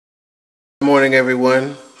Good morning,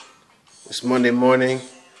 everyone. It's Monday morning.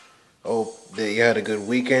 Hope that you had a good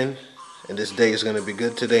weekend, and this day is going to be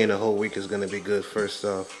good today, and the whole week is going to be good. First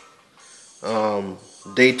off,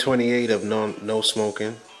 day 28 of no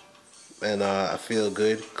smoking, and I feel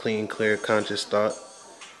good, clean, clear, conscious thought,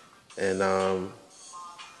 and I'm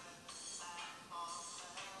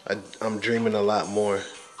dreaming a lot more.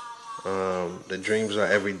 The dreams are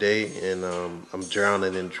every day, and I'm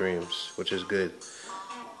drowning in dreams, which is good.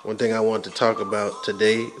 One thing I want to talk about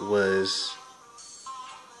today was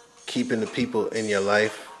keeping the people in your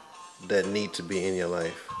life that need to be in your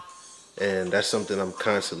life. And that's something I'm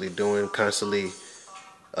constantly doing, constantly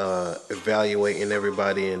evaluating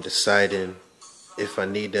everybody and deciding if I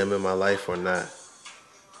need them in my life or not.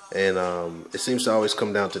 And it seems to always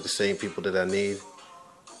come down to the same people that I need,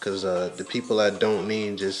 because the people I don't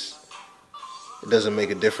need, it doesn't make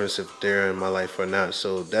a difference if they're in my life or not.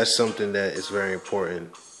 So that's something that is very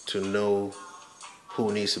important, to know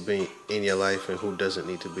who needs to be in your life and who doesn't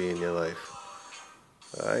need to be in your life.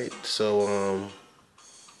 Alright, so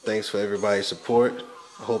thanks for everybody's support.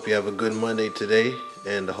 I hope you have a good Monday today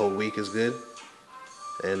and the whole week is good.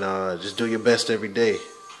 And just do your best every day.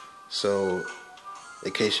 So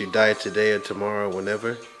in case you die today or tomorrow or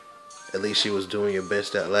whenever, at least you was doing your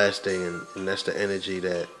best that last day, and that's the energy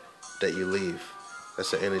that you leave.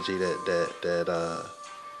 That's the energy that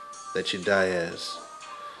you die as.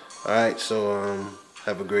 Alright, so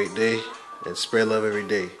have a great day and spread love every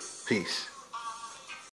day. Peace.